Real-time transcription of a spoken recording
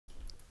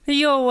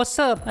Yo, what's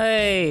up?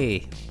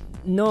 Hey,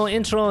 no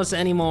intros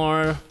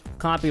anymore.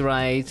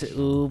 Copyright.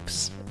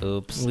 Oops.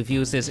 We've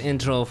used this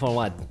intro for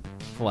what?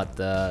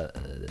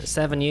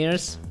 7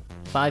 years?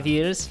 5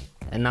 years?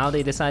 And now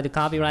they decide to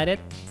copyright it?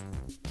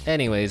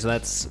 Anyways,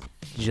 let's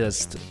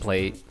just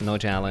play No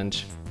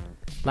Challenge.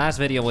 Last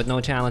video with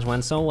No Challenge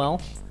went so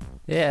well.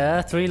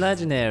 Yeah, 3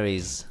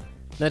 legendaries.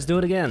 Let's do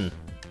it again.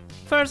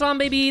 First one,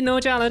 baby.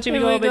 No Challenge. Here we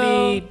go,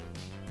 baby.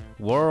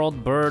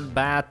 World, bird,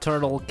 bat,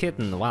 turtle,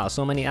 kitten. Wow,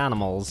 so many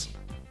animals.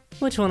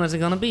 Which one is it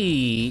gonna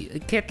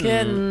be?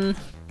 Kitten.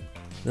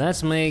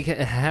 Let's make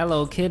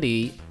Hello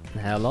Kitty.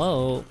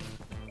 Hello.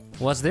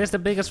 Was this the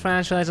biggest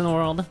franchise in the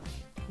world?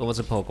 Or was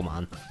it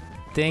Pokemon?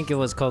 Think it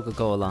was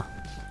Coca-Cola.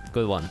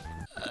 Good one.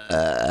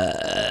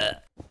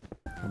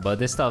 But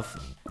this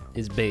stuff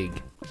is big.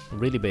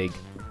 Really big.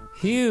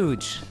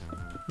 Huge.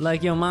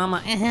 Like your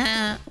mama.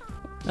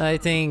 I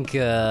think,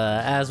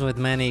 as with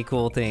many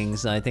cool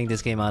things, I think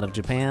this came out of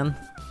Japan.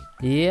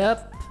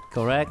 Yep.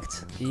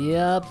 Correct?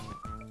 Yep.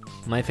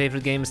 My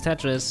favorite game is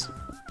Tetris.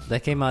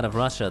 That came out of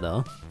Russia,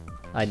 though.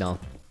 I know.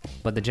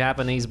 But the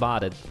Japanese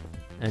bought it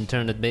and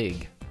turned it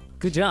big.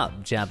 Good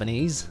job,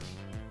 Japanese.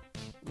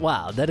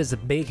 Wow, that is a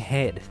big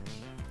head.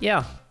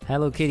 Yeah.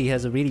 Hello Kitty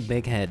has a really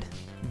big head.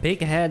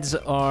 Big heads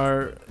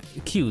are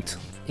cute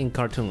in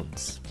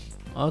cartoons.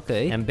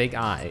 Okay. And big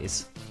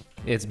eyes.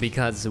 It's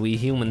because we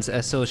humans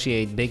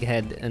associate big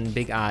head and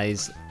big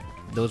eyes,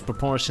 those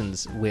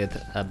proportions, with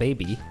a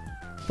baby.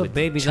 But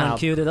babies aren't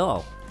cute at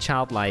all.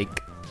 Childlike.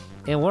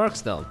 It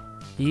works though.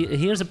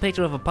 Here's a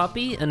picture of a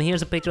puppy, and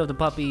here's a picture of the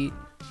puppy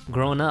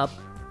grown up.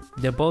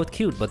 They're both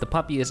cute, but the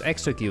puppy is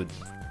extra cute.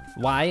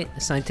 Why?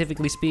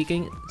 Scientifically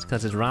speaking, it's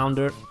because it's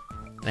rounder,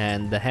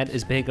 and the head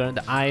is bigger,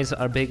 the eyes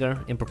are bigger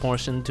in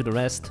proportion to the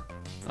rest.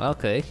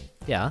 Okay.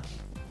 Yeah.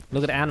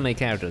 Look at anime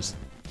characters.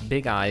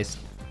 Big eyes.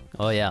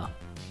 Oh yeah.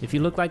 If you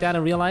look like that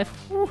in real life,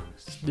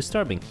 it's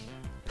disturbing.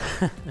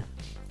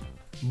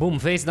 Boom,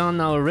 face down,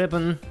 now a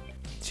ribbon.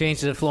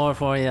 Change the floor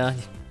for you.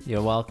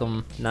 You're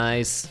welcome.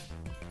 Nice.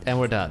 And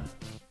we're done.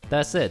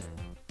 That's it.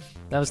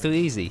 That was too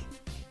easy.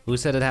 Who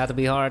said it had to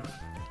be hard?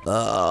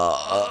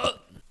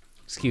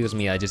 Excuse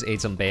me, I just ate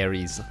some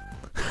berries.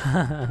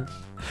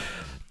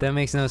 That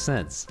makes no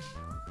sense.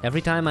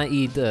 Every time I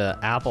eat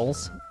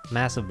apples,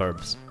 massive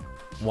burps.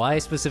 Why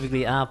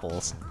specifically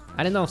apples?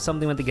 I don't know,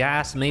 something with the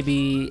gas.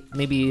 Maybe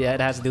it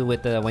has to do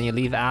with when you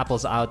leave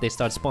apples out, they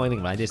start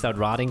spoiling, right? They start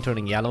rotting,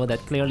 turning yellow. That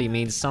clearly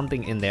means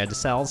something in there. The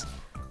cells,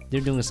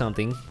 they're doing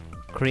something,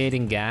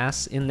 creating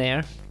gas in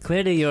there.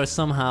 Clearly you're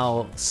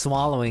somehow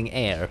swallowing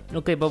air.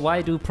 Okay, but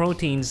why do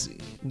proteins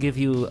give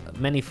you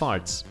many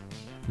farts?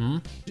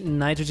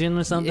 Nitrogen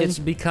or something? It's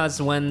because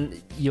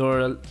when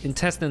your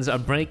intestines are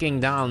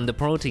breaking down the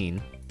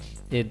protein,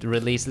 it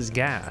releases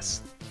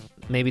gas.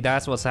 Maybe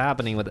that's what's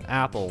happening with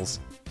apples.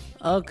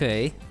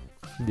 Okay.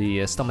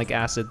 The stomach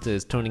acid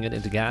is turning it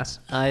into gas.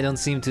 I don't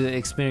seem to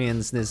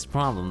experience this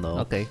problem though.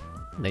 Okay,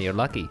 then you're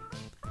lucky.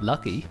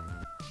 Lucky?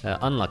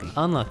 Unlucky.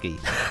 Unlucky.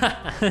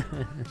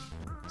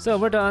 So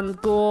we're done.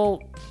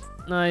 Cool.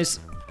 Nice.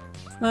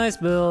 Nice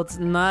build.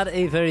 Not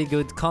a very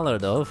good color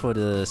though for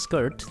the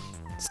skirt.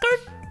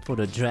 For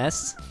the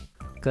dress.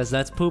 Because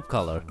that's poop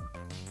color.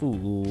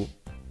 Ooh.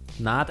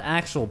 Not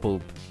actual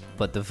poop,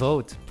 but the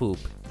vote poop.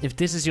 If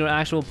this is your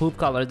actual poop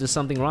color, there's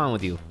something wrong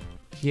with you.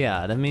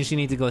 Yeah, that means you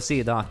need to go see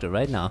a doctor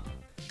right now.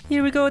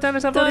 Here we go, time to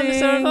start voting! Time to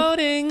start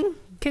voting!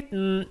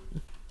 Kitten.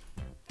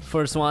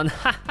 First one.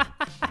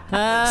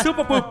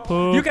 Super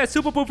poop! You got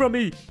super poop from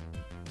me!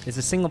 Is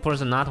a single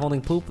person not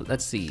holding poop?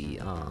 Let's see.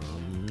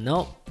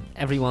 No.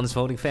 Everyone's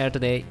voting fair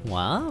today.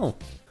 Wow.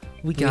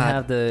 We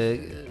have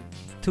the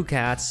 2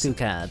 cats. 2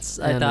 cats.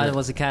 I thought it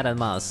was a cat and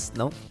mouse.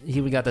 Nope.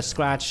 Here we got the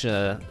scratch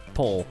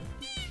poll.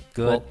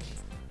 Good.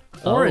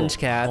 Orange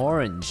cat.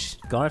 Orange.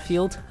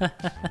 Garfield?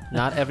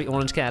 Not every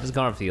orange cat is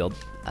Garfield.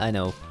 I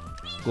know.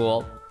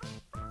 Cool.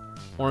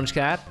 Orange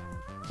cat.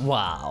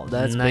 Wow,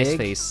 that's nice big.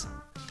 face.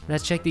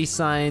 Let's check these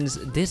signs.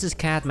 This is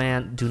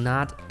Catman. Do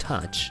not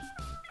touch.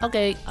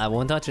 Okay. I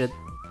won't touch it.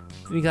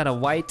 We got a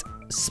white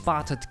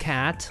spotted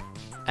cat.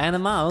 And a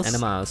mouse. And a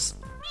mouse.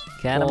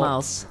 Cat and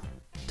mouse.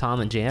 Tom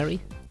and Jerry.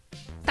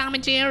 Tom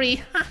and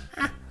Jerry.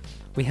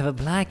 We have a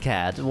black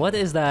cat. What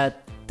is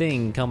that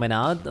thing coming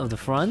out of the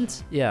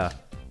front? Yeah.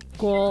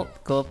 Cool.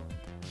 Cool.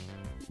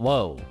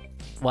 Whoa.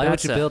 Why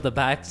would you build the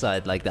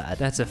backside like that?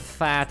 That's a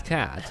fat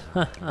cat.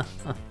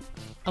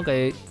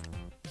 Okay.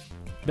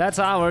 That's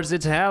ours.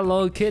 It's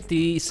Hello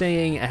Kitty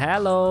saying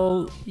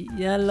hello.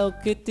 Hello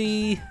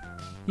Kitty.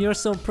 You're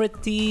so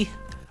pretty.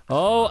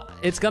 Oh,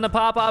 it's gonna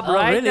pop up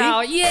right really?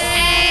 now. Yay!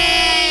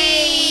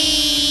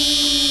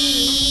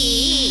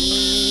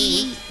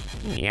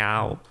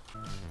 Meow.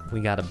 We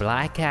got a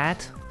black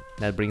cat.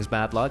 That brings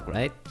bad luck,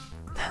 right?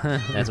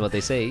 That's what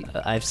they say.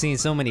 I've seen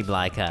so many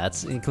black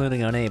cats,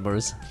 including our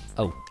neighbors.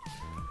 Oh.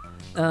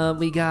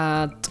 We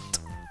got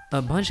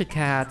a bunch of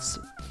cats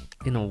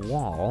in a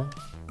wall.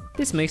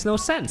 This makes no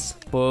sense.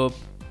 Boop.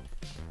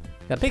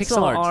 Got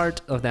pixel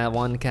art of that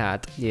one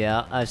cat.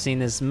 Yeah, I've seen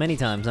this many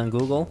times on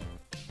Google.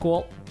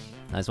 Cool.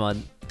 Nice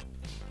one.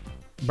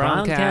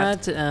 Brown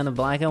cat and a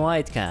black and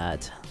white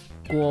cat.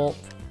 Cool.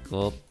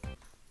 Cool.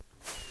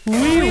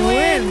 We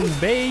win,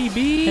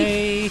 baby!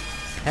 Hey,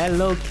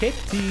 Hello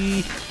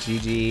Kitty.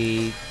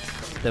 GG.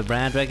 The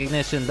brand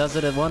recognition does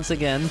it once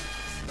again.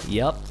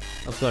 Yup.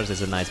 Of course,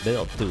 it's a nice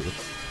build too.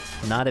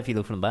 Not if you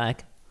look from the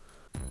back.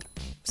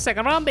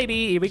 Second round,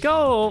 baby. Here we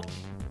go.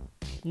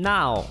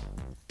 Now.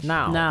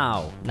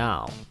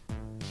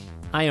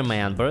 Iron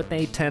Man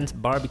birthday tent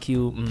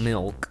barbecue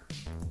milk.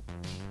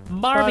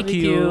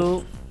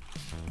 Barbecue.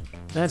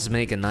 Let's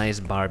make a nice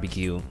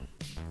barbecue.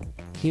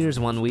 Here's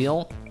one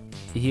wheel.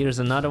 Here's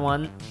another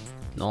one.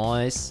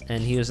 Nice.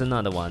 And here's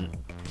another one.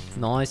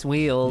 Nice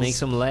wheels. Make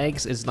some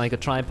legs. It's like a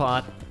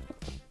tripod.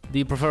 Do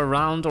you prefer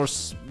round or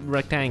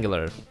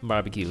rectangular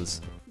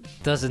barbecues?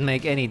 Does it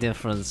make any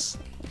difference?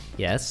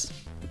 Yes.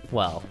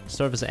 Well,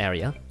 Surface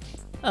area.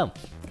 oh,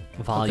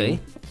 Volume. okay.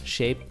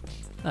 Shape.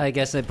 I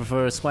guess I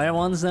prefer square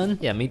ones then.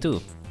 Yeah, me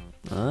too.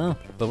 Oh,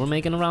 But we're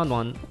making a round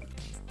one.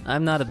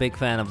 I'm not a big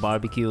fan of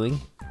barbecuing.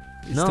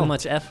 It's No. too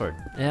much effort.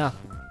 Yeah.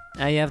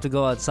 And you have to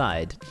go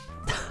outside.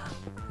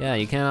 Yeah,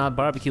 you cannot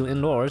barbecue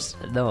indoors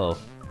No.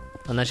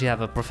 unless you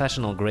have a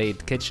professional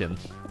grade kitchen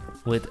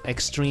with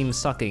extreme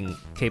sucking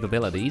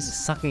capabilities.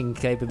 Sucking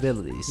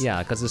capabilities. Yeah,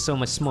 because there's so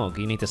much smoke,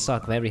 you need to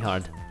suck very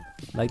hard.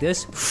 Like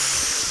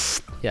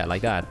this. Yeah,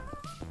 like that.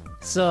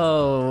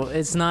 So,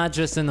 it's not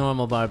just a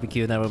normal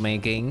barbecue that we're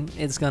making.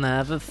 It's gonna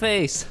have a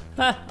face.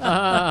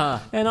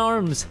 And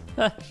arms.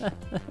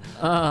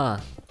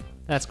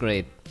 That's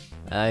great.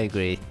 I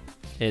agree.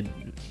 It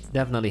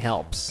definitely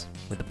helps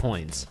with the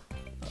points.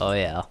 Oh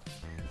yeah.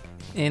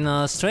 In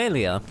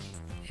Australia,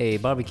 a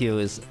barbecue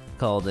is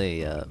called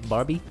a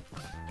Barbie.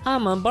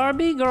 I'm a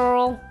Barbie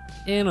girl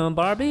in a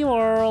Barbie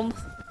world.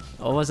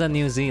 Or was that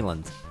New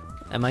Zealand?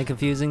 Am I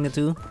confusing the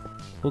two?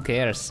 Who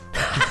cares?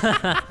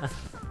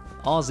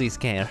 Aussies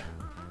care.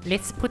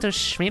 Let's put a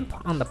shrimp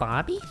on the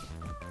Barbie?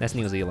 That's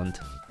New Zealand.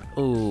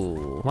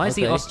 Ooh. Why is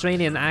the okay.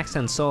 Australian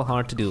accent so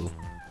hard to do?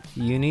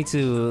 You need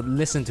to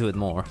listen to it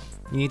more.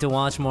 You need to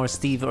watch more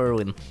Steve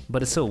Irwin.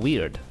 But it's so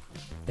weird.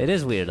 It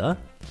is weird, huh?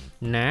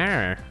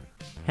 Nah.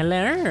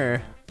 Hello.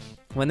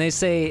 When they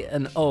say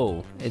an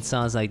O, it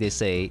sounds like they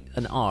say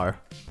an R.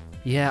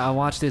 Yeah, I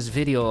watched this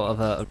video of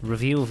a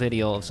review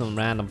video of some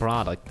random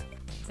product,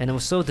 and I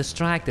was so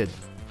distracted.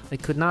 I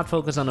could not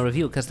focus on the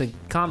review because the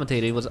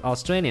commentator was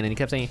Australian and he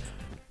kept saying,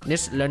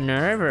 "This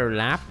Lenovo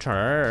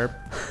laptop,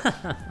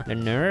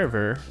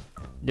 Lenovo,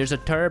 there's a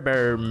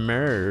turbo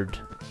merd."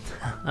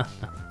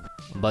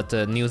 But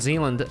the New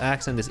Zealand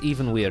accent is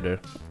even weirder.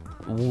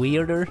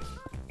 Weirder?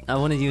 I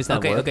want to use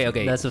that word.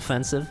 Okay. That's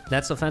offensive.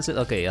 That's offensive?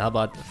 Okay, how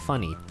about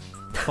funny?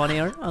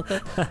 Funnier? Okay.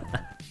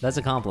 That's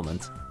a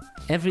compliment.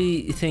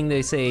 Everything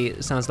they say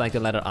sounds like the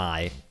letter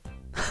I.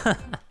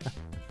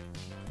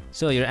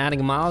 So you're adding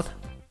a mouth?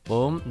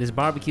 Boom. This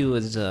barbecue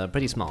is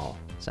pretty small,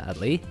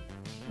 sadly.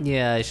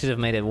 Yeah, I should have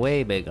made it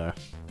way bigger.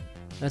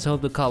 Let's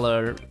hope the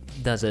color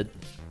does it,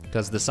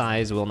 because the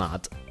size will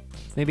not.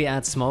 Maybe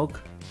add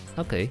smoke.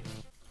 Okay.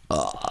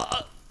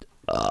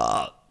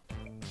 I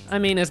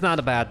mean, it's not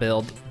a bad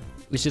build.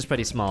 It's just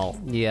pretty small.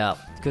 Yeah,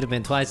 could have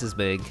been twice as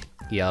big.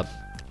 Yup.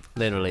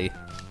 Literally.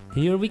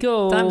 Here we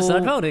go. Time to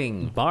start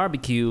voting.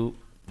 Barbecue.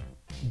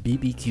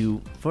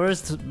 BBQ.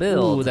 First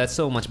build. Ooh, that's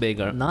so much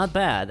bigger. Not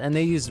bad. And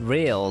they used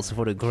rails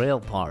for the grill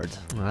part.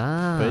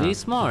 Ah. Pretty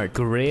smart.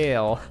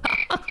 Grill.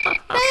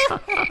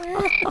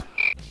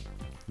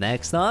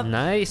 Next up,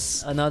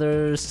 Nice.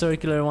 another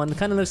circular one.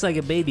 Kind of looks like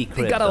a baby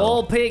crib. We got a though.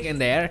 whole pig in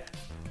there.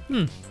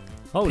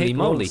 Holy Pig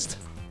moly. roast.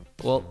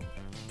 Well,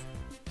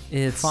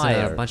 it's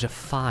Fire. a bunch of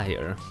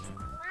fire.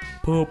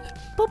 Poop.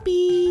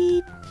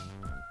 Boopy.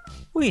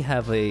 We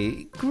have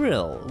a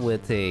grill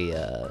with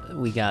a,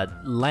 we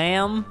got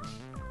lamb,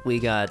 we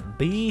got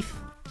beef,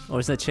 or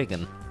is that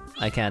chicken?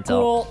 I can't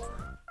tell.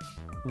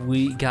 Cool.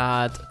 We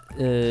got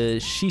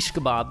shish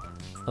kebab.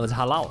 Oh, it's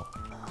halal.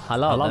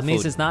 Halal, Halal that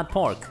means food. it's not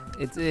pork.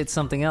 It's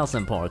something else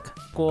than pork.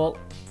 Cool.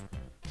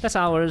 That's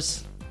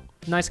ours.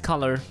 Nice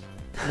color.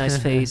 Nice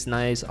face.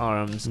 Nice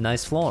arms.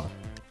 Nice floor.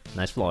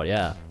 Nice floor,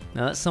 yeah.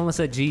 Someone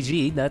said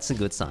GG, that's a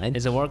good sign.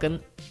 Is it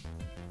working?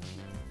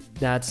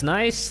 That's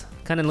nice.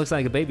 Kind of looks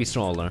like a baby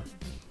stroller.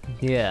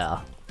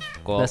 Yeah.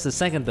 Cool. That's the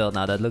second build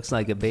now that looks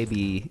like a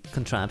baby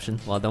contraption.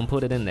 Well, don't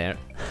put it in there.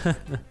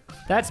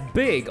 That's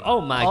big.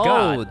 Oh my Oh,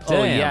 god. Oh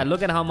damn. yeah,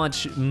 look at how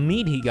much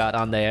meat he got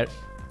on there.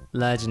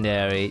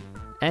 Legendary.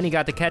 And he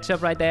got the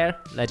ketchup right there.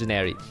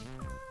 Legendary.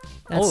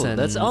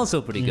 That's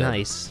also pretty good.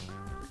 Nice.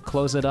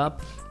 Close it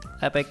up.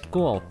 Epic.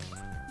 Cool.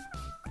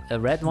 A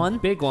red one?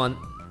 Big one.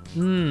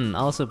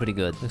 Also pretty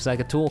good. Looks like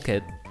a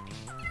toolkit.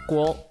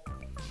 Cool.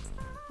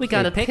 We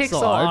got A a pixel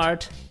pixel art.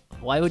 art?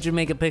 Why would you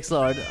make a pixel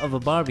art of a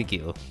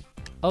barbecue?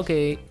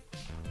 Okay.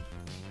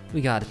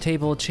 We got a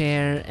table,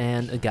 chair,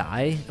 and a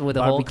guy with a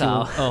Barbecue.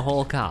 whole cow. A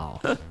whole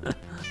cow.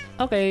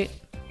 Okay.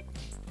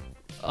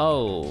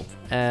 Oh,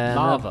 And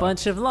lava. a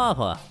bunch of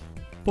lava.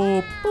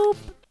 Boop. Boop.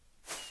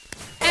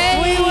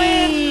 We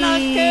win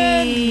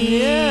again!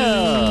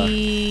 Yeah!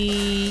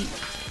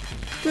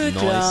 Good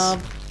Nice.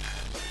 job.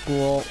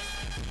 Cool.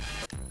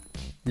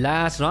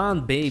 Last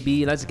round,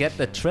 baby. Let's get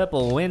the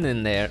triple win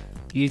in there.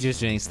 You just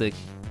drink stick.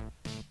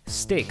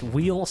 Stick,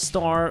 wheel,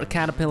 star,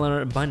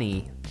 caterpillar,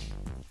 bunny.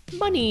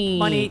 Bunny.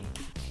 Bunny.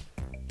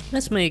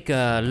 Let's make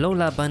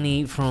Lola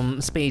Bunny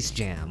from Space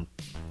Jam.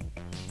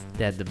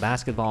 That the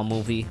basketball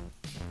movie.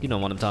 You know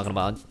what I'm talking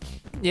about.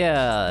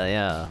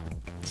 Yeah.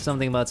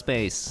 Something about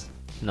space.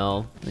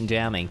 No. And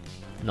jamming.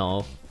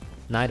 No.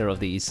 Neither of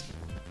these.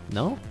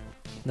 No?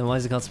 Then why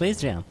is it called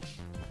Space Jam?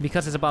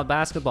 Because it's about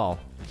basketball.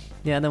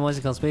 Yeah, then why is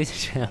it called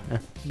Space Jam?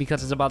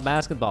 Because it's about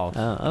basketball.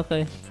 Oh,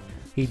 okay.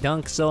 He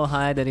dunked so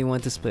high that he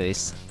went to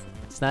space.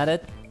 Is that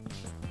it?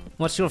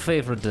 What's your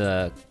favorite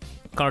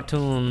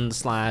cartoon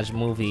 /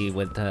 movie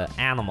with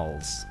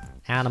animals?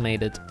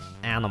 Animated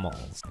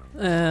animals.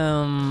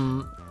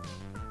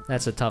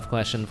 That's a tough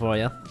question for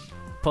you.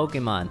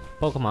 Pokemon.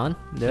 Pokemon?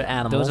 They're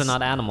animals. Those are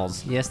not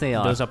animals. Yes, they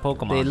are. Those are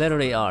Pokemon. They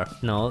literally are.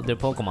 No, they're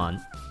Pokemon.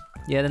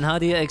 Yeah, then how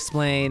do you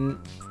explain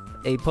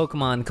a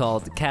Pokemon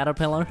called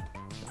Caterpillar?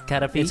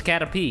 Caterpie? It's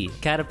Caterpie.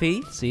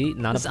 Caterpie? See,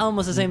 not It's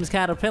almost the same as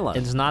Caterpillar.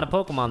 It's not a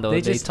Pokemon though. They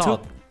just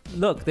talk.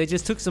 they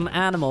just took some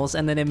animals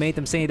and then they made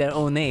them say their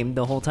own name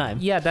the whole time.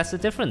 Yeah, that's the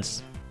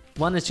difference.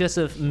 One is just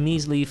a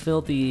measly,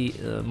 filthy,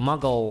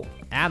 muggle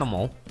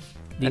animal.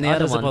 And the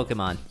other's a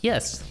Pokemon.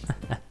 Yes.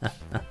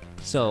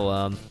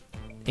 So,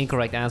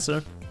 incorrect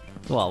answer.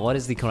 Well, what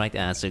is the correct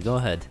answer? Go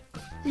ahead.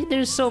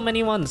 There's so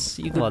many ones.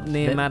 You could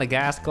name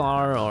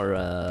Madagascar or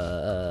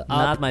Up.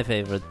 Not my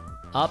favorite.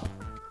 Up.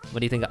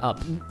 What do you think of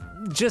Up?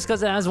 Just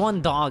because it has one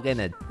dog in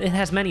it. It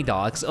has many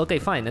dogs. Okay,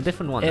 fine. A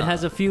different one. It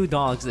has a few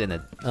dogs in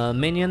it.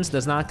 Minions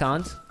does not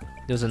count.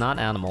 Those are not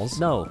animals.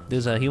 No.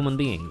 Those are human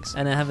beings.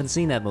 And I haven't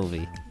seen that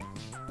movie.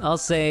 I'll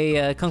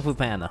say Kung Fu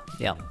Panda.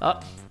 Yeah. Oh,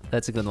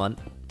 that's a good one.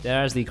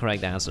 There's the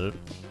correct answer.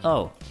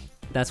 Oh,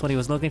 that's what he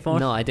was looking for?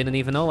 No, I didn't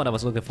even know what I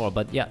was looking for,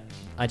 but yeah,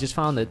 I just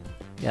found it.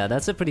 Yeah,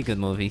 that's a pretty good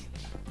movie.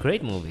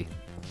 Great movie.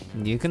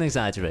 You can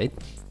exaggerate.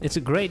 It's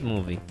a great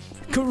movie.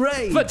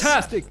 Great!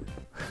 Fantastic!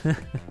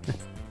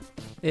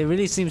 It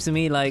really seems to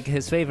me like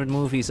his favorite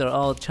movies are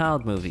all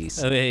child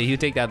movies. Okay, you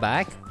take that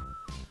back.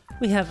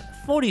 We have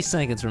 40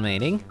 seconds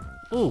remaining.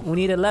 Ooh, we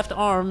need a left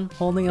arm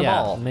holding a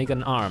ball. Make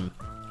an arm.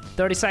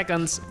 30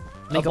 seconds.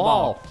 Make a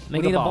ball. ball. We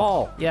need a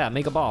ball. Yeah,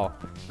 make a ball.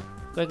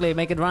 Quickly,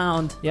 make it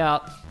round. Yeah.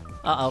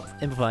 Uh-oh,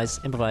 improvise.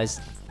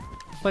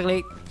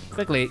 Quickly.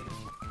 Quickly.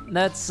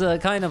 That's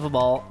kind of a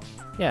ball.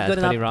 Yeah, Good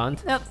it's pretty enough.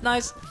 round. Yep,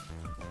 nice.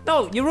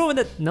 No, you ruined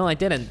it. No, I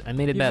didn't. I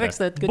made it You better.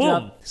 fixed it. Good Boom.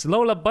 job. It's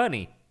Lola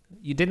Bunny.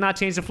 You did not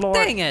change the floor.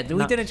 Dang it,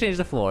 we didn't change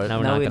the floor.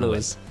 Now Now we gonna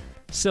lose. win.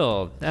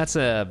 So, that's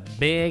a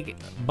big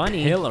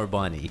bunny. Killer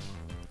bunny.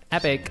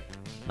 Epic.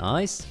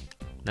 Nice.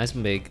 Nice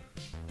and big.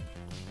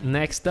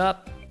 Next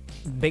up.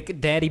 Big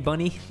Daddy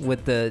Bunny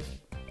with the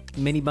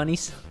mini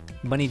bunnies.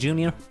 Bunny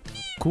Jr.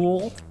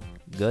 Cool.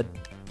 Good.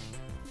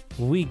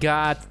 We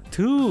got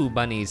 2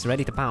 bunnies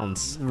ready to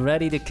pounce.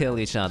 Ready to kill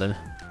each other.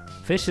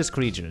 Vicious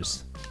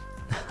creatures.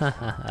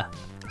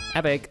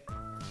 Epic.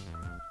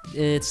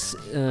 It's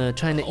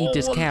trying to eat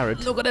this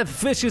carrot. Look at that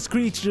vicious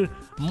creature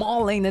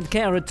mauling that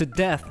carrot to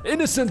death.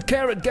 Innocent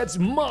carrot gets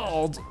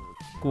mauled.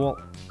 Cool.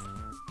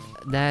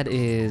 That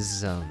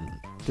is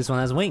This one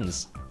has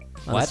wings.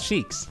 On What? its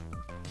cheeks.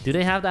 do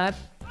they have that?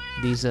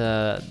 These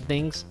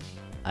things?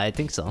 I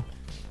think so.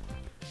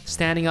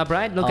 Standing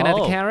upright, looking at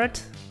the Oh.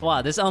 carrot.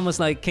 Wow, this is almost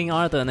like King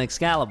Arthur and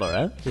Excalibur,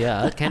 huh?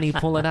 Yeah, can he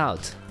pull it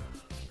out?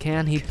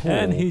 Can he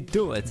pull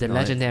do it? the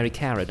legendary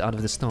carrot out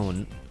of the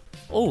stone?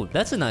 Oh,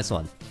 that's a nice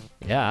one.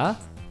 Yeah.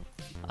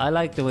 I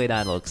like the way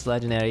that looks.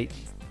 Legendary.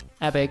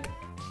 Epic.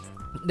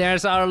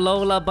 There's our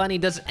Lola Bunny.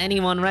 Does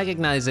anyone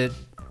recognize it?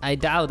 I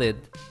doubt it.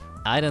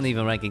 I don't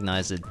even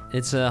recognize it.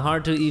 It's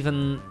hard to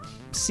even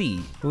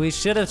see. We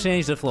should have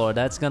changed the floor.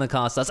 That's gonna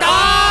cost us.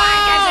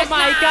 Oh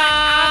my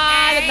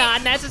god!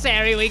 Not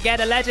necessary. We get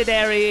a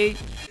legendary.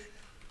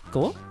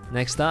 Cool.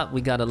 Next up,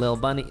 we got a little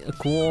bunny.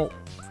 Cool.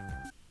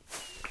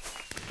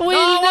 We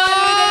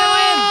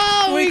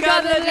We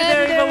got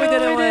legendary, but we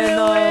didn't win.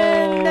 No,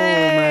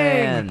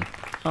 man.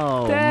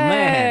 Oh,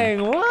 man.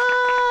 Dang,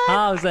 what?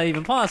 How is that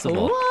even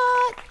possible?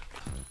 What?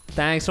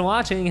 Thanks for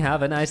watching.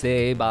 Have a nice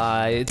day.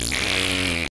 Bye.